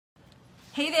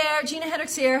Hey there, Gina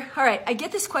Hendrix here. All right, I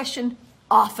get this question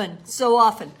often, so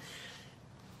often.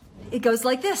 It goes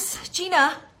like this.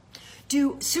 Gina,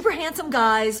 do super handsome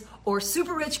guys or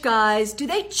super rich guys, do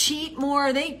they cheat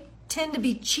more? They tend to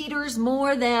be cheaters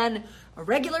more than a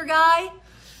regular guy?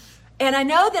 And I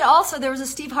know that also there was a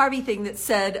Steve Harvey thing that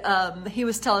said, he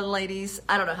was telling ladies,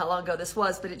 I don't know how long ago this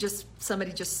was, but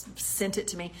somebody just sent it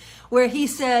to me, where he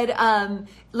said,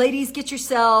 ladies, get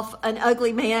yourself an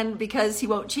ugly man because he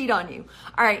won't cheat on you.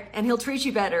 All right, and he'll treat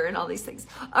you better and all these things.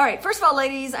 All right, first of all,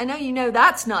 ladies, I know you know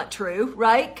that's not true,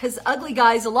 right? Because ugly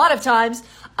guys a lot of times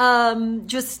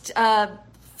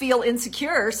feel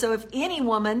insecure. So if any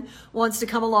woman wants to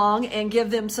come along and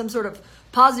give them some sort of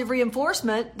positive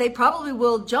reinforcement, they probably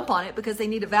will jump on it because they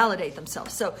need to validate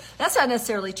themselves. So that's not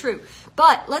necessarily true.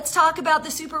 But let's talk about the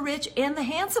super rich and the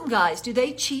handsome guys. Do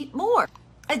they cheat more?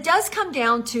 It does come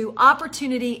down to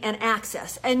opportunity and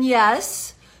access. And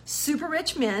yes, super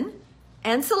rich men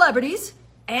and celebrities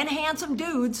and handsome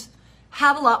dudes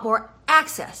have a lot more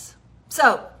access.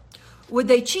 So would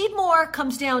they cheat more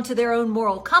comes down to their own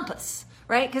moral compass,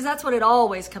 right? Because that's what it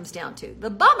always comes down to. The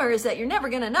bummer is that you're never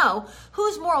going to know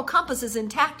whose moral compass is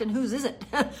intact and whose isn't,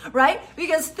 right?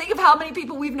 Because think of how many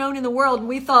people we've known in the world and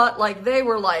we thought like they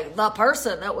were like the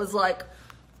person that was like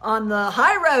on the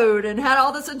high road and had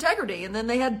all this integrity, and then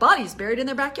they had bodies buried in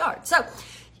their backyard. So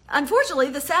unfortunately,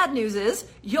 the sad news is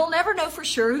you'll never know for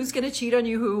sure who's going to cheat on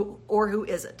you who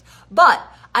isn't. But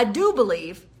I do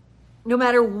believe no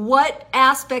matter what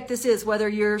aspect this is, whether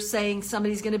you're saying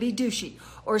somebody's going to be douchey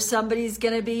or somebody's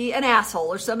going to be an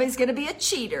asshole or somebody's going to be a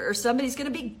cheater or somebody's going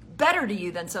to be better to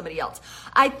you than somebody else,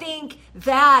 I think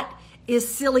that is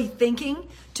silly thinking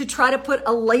to try to put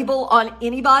a label on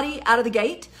anybody out of the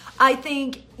gate. I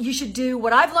think you should do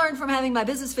what I've learned from having my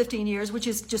business 15 years, which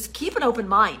is just keep an open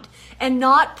mind and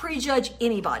not prejudge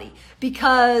anybody,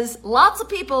 because lots of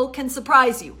people can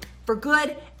surprise you for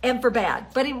good and for bad.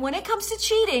 But when it comes to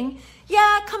cheating,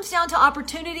 yeah, it comes down to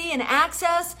opportunity and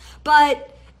access,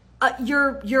 but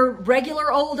your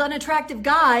regular old unattractive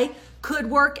guy could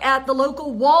work at the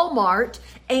local Walmart,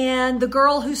 and the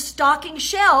girl who's stocking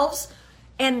shelves,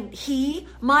 and he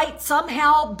might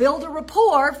somehow build a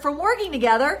rapport from working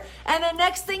together, and the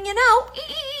next thing you know,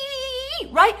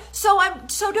 right? So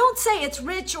don't say it's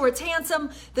rich or it's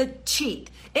handsome that cheat.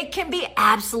 It can be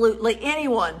absolutely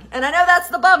anyone. And I know that's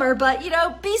the bummer, but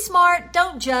be smart,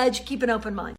 don't judge, keep an open mind.